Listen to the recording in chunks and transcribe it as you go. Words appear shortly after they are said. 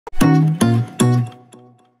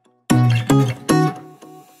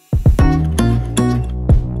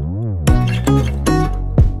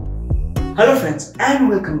Hello friends and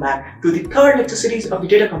welcome back to the third lecture series of the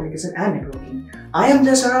Data Communication and Networking. I am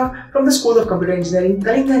Jasara from the School of Computer Engineering,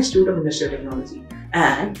 Kalinga Institute of Industrial Technology.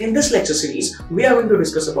 And in this lecture series, we are going to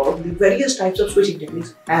discuss about the various types of switching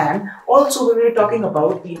techniques, and also we will be talking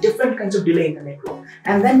about the different kinds of delay in the network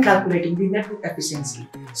and then calculating the network efficiency.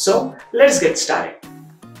 So let's get started.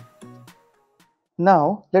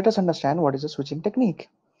 Now let us understand what is a switching technique.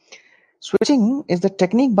 Switching is the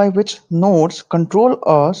technique by which nodes control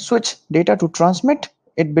or switch data to transmit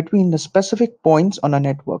it between the specific points on a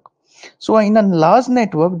network. So in a large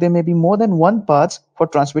network, there may be more than one path for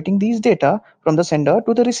transmitting these data from the sender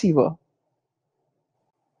to the receiver.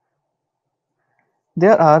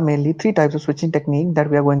 There are mainly three types of switching technique that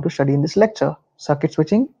we are going to study in this lecture: circuit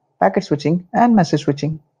switching, packet switching, and message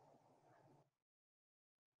switching.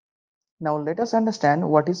 Now let us understand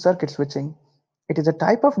what is circuit switching. It is a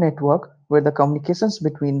type of network where the communications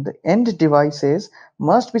between the end devices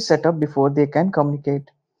must be set up before they can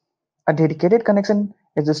communicate. A dedicated connection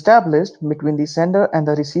is established between the sender and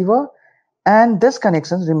the receiver, and this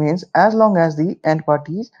connection remains as long as the end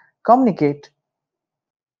parties communicate.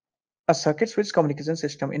 A circuit switch communication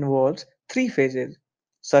system involves three phases: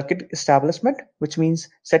 circuit establishment, which means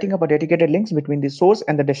setting up a dedicated links between the source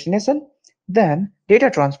and the destination; then data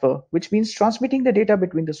transfer, which means transmitting the data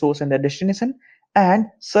between the source and the destination; and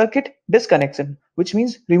circuit disconnection, which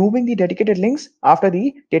means removing the dedicated links after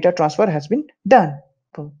the data transfer has been done.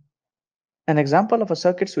 An example of a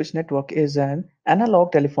circuit switch network is an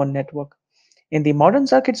analog telephone network. In the modern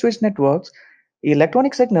circuit switch networks,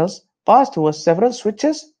 electronic signals pass through several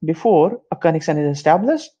switches before a connection is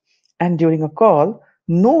established, and during a call,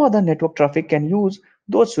 no other network traffic can use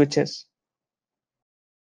those switches.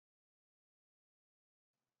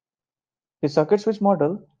 The circuit switch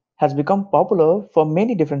model has become popular for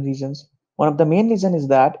many different reasons. One of the main reasons is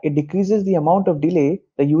that it decreases the amount of delay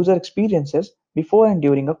the user experiences before and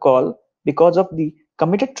during a call because of the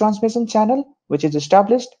committed transmission channel which is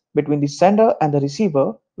established between the sender and the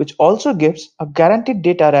receiver, which also gives a guaranteed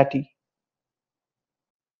data rate.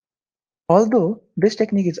 Although this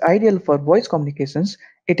technique is ideal for voice communications,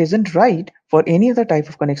 it isn't right for any other type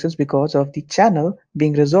of connections because of the channel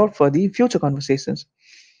being reserved for the future conversations.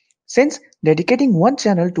 Since dedicating one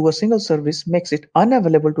channel to a single service makes it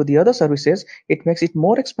unavailable to the other services, it makes it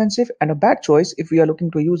more expensive and a bad choice if we are looking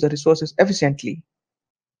to use the resources efficiently.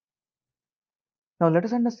 Now let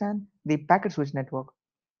us understand the packet switch network.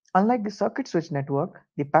 Unlike the circuit switch network,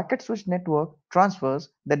 the packet switch network transfers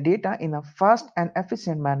the data in a fast and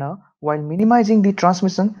efficient manner while minimizing the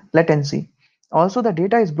transmission latency. Also, the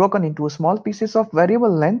data is broken into small pieces of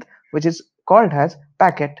variable length, which is called as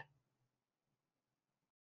packet.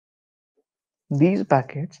 These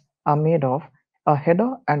packets are made of a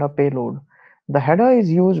header and a payload. The header is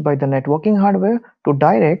used by the networking hardware to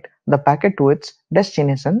direct the packet to its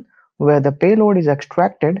destination, where the payload is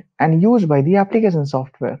extracted and used by the application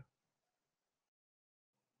software.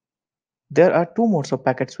 There are two modes of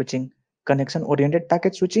packet switching: connection-oriented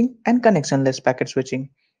packet switching and connection-less packet switching.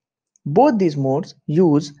 Both these modes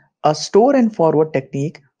use a store and forward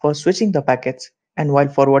technique for switching the packets, and while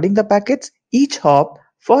forwarding the packets, each hop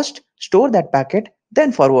first store that packet,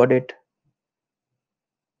 then forward it.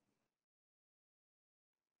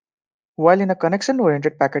 While in a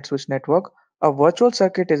connection-oriented packet switch network, a virtual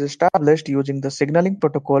circuit is established using the signaling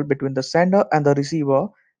protocol between the sender and the receiver,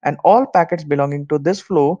 and all packets belonging to this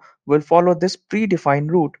flow will follow this predefined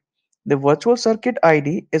route. The virtual circuit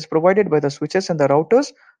ID is provided by the switches and the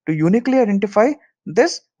routers to uniquely identify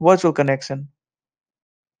this virtual connection.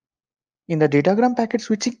 In the datagram packet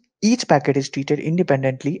switching, each packet is treated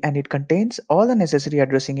independently and it contains all the necessary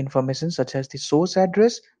addressing information such as the source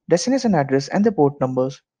address, destination address, and the port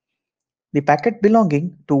numbers. The packet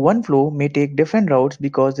belonging to one flow may take different routes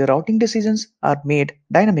because the routing decisions are made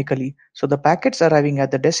dynamically, so the packets arriving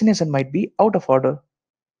at the destination might be out of order.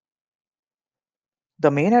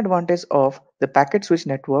 The main advantage of the packet switch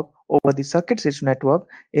network over the circuit switch network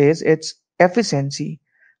is its efficiency.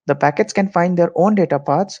 The packets can find their own data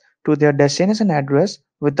paths to their destination address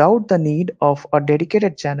without the need of a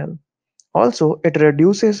dedicated channel. Also, it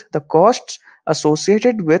reduces the costs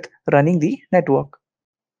associated with running the network.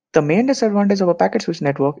 The main disadvantage of a packet switch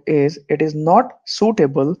network is it is not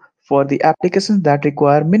suitable for the applications that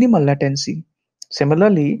require minimal latency.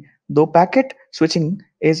 Similarly, though packet switching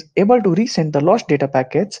is able to resend the lost data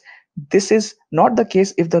packets, this is not the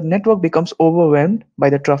case if the network becomes overwhelmed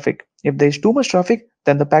by the traffic. If there is too much traffic,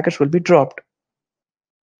 then the packets will be dropped.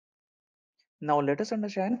 Now let us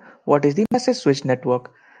understand what is the message switch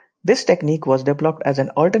network. This technique was developed as an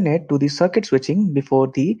alternate to the circuit switching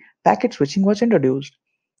before the packet switching was introduced.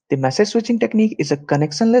 The message switching technique is a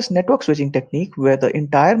connectionless network switching technique where the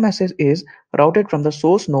entire message is routed from the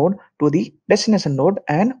source node to the destination node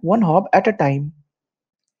and one hop at a time.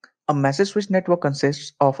 A message switch network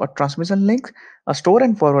consists of a transmission link, a store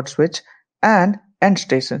and forward switch, and end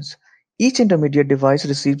stations. Each intermediate device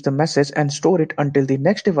receives the message and store it until the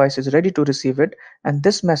next device is ready to receive it, and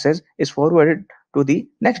this message is forwarded to the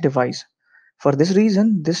next device. For this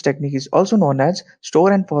reason, this technique is also known as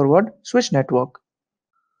store and forward switch network.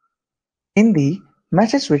 In the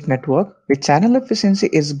message switch network, the channel efficiency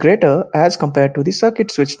is greater as compared to the circuit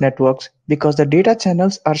switch networks because the data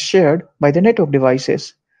channels are shared by the network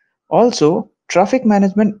devices. Also, traffic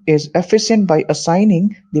management is efficient by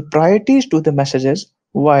assigning the priorities to the messages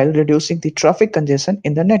while reducing the traffic congestion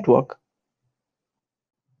in the network.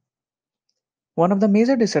 One of the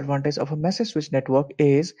major disadvantages of a message switch network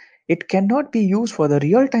is it cannot be used for the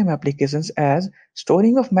real-time applications as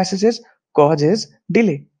storing of messages causes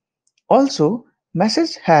delay. Also,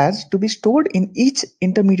 message has to be stored in each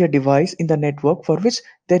intermediate device in the network for which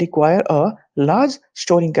they require a large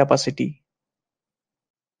storing capacity.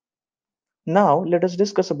 Now let us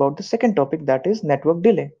discuss about the second topic, that is network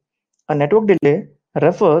delay. A network delay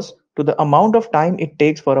refers to the amount of time it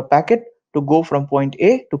takes for a packet to go from point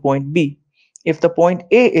A to point B. If the point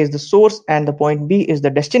A is the source and the point B is the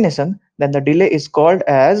destination, then the delay is called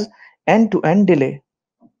as end-to-end delay.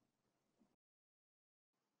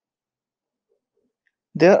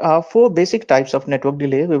 There are four basic types of network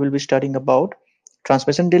delay we will be studying about: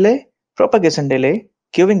 transmission delay, propagation delay,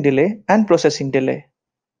 queuing delay, and processing delay.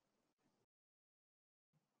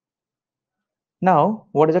 Now,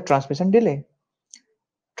 what is a transmission delay?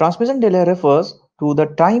 Transmission delay refers to the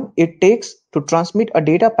time it takes to transmit a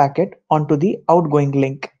data packet onto the outgoing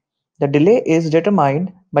link. The delay is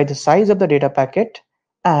determined by the size of the data packet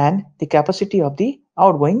and the capacity of the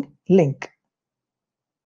outgoing link.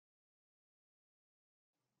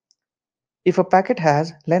 If a packet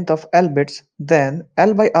has length of L bits, then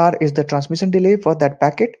L by R is the transmission delay for that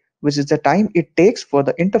packet, which is the time it takes for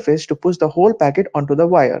the interface to push the whole packet onto the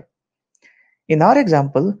wire. In our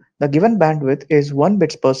example, the given bandwidth is 1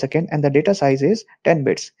 bits per second and the data size is 10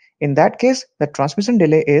 bits. In that case, the transmission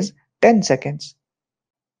delay is 10 seconds.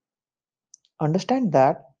 Understand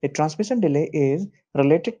that the transmission delay is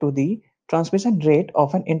related to the transmission rate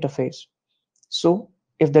of an interface. So,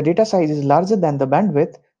 if the data size is larger than the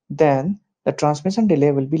bandwidth, then the transmission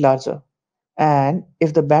delay will be larger. And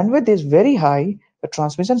if the bandwidth is very high, the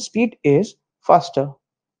transmission speed is faster.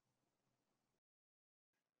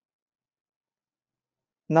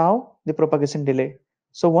 Now, the propagation delay.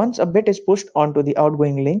 So once a bit is pushed onto the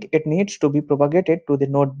outgoing link, it needs to be propagated to the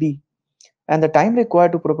node B. And the time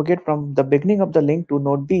required to propagate from the beginning of the link to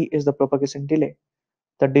node B is the propagation delay.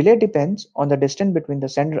 The delay depends on the distance between the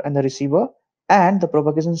sender and the receiver and the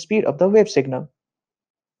propagation speed of the wave signal.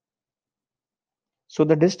 So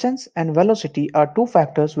the distance and velocity are two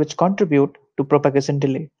factors which contribute to propagation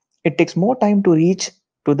delay. It takes more time to reach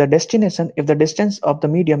to the destination if the distance of the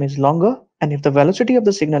medium is longer, and if the velocity of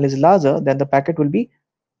the signal is larger, then the packet will be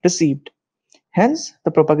received. Hence,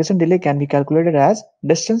 the propagation delay can be calculated as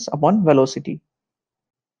distance upon velocity.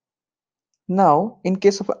 Now, in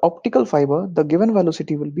case of an optical fiber, the given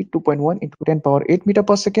velocity will be 2.1 into 10 power 8 meter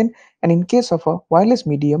per second, and in case of a wireless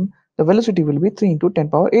medium, the velocity will be 3 into 10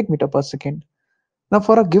 power 8 meter per second. Now,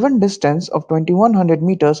 for a given distance of 2100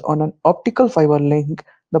 meters on an optical fiber link,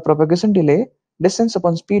 the propagation delay distance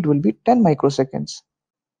upon speed will be 10 microseconds.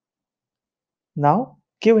 Now,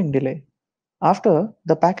 queuing delay. After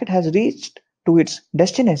the packet has reached to its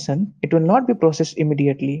destination, it will not be processed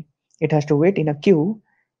immediately. It has to wait in a queue,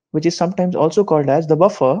 which is sometimes also called as the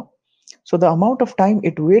buffer. So the amount of time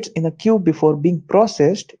it waits in a queue before being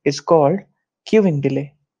processed is called queuing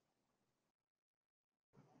delay.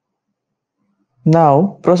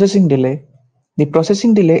 Now, processing delay. The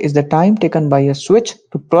processing delay is the time taken by a switch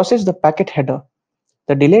to process the packet header.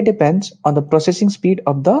 The delay depends on the processing speed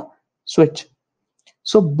of the switch.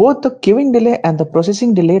 So both the queuing delay and the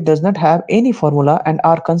processing delay does not have any formula and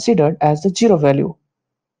are considered as the zero value.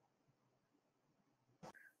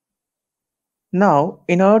 Now,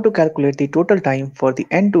 in order to calculate the total time for the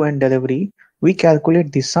end-to-end delivery, we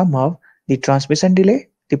calculate the sum of the transmission delay,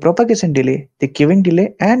 the propagation delay, the queuing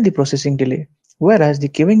delay, and the processing delay. Whereas the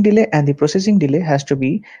queuing delay and the processing delay has to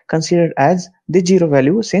be considered as the zero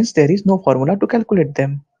value since there is no formula to calculate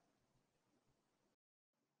them.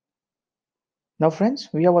 Now friends,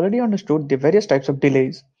 we have already understood the various types of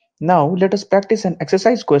delays. Now let us practice an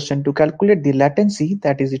exercise question to calculate the latency,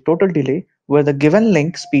 that is the total delay, where the given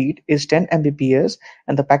link speed is 10 Mbps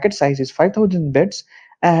and the packet size is 5000 bits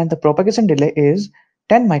and the propagation delay is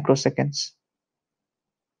 10 microseconds.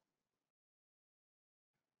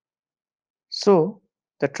 So,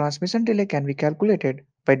 the transmission delay can be calculated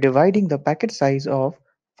by dividing the packet size of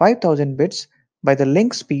 5000 bits by the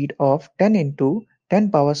link speed of 10 into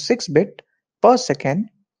 10 power 6 bit per second,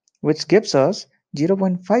 which gives us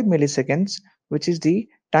 0.5 milliseconds, which is the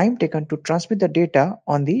time taken to transmit the data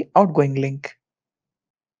on the outgoing link.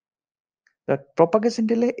 The propagation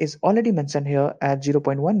delay is already mentioned here as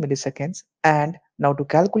 0.1 milliseconds, and now to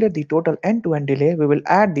calculate the total end-to-end delay, we will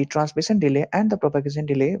add the transmission delay and the propagation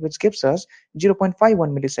delay, which gives us 0.51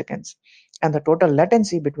 milliseconds. And the total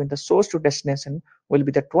latency between the source to destination will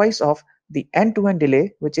be the twice of the end-to-end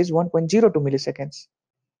delay, which is 1.02 milliseconds.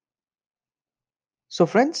 So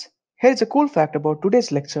friends, here is a cool fact about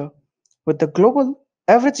today's lecture. With the global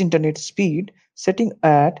average internet speed sitting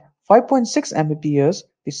at 5.6 Mbps,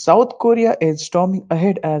 the South Korea is storming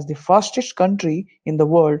ahead as the fastest country in the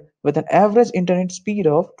world with an average internet speed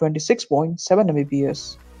of 26.7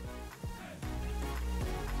 Mbps.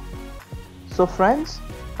 So friends,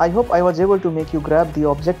 I hope I was able to make you grab the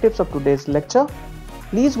objectives of today's lecture.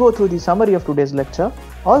 Please go through the summary of today's lecture.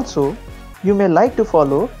 Also, you may like to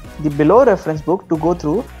follow the below reference book to go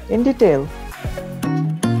through in detail.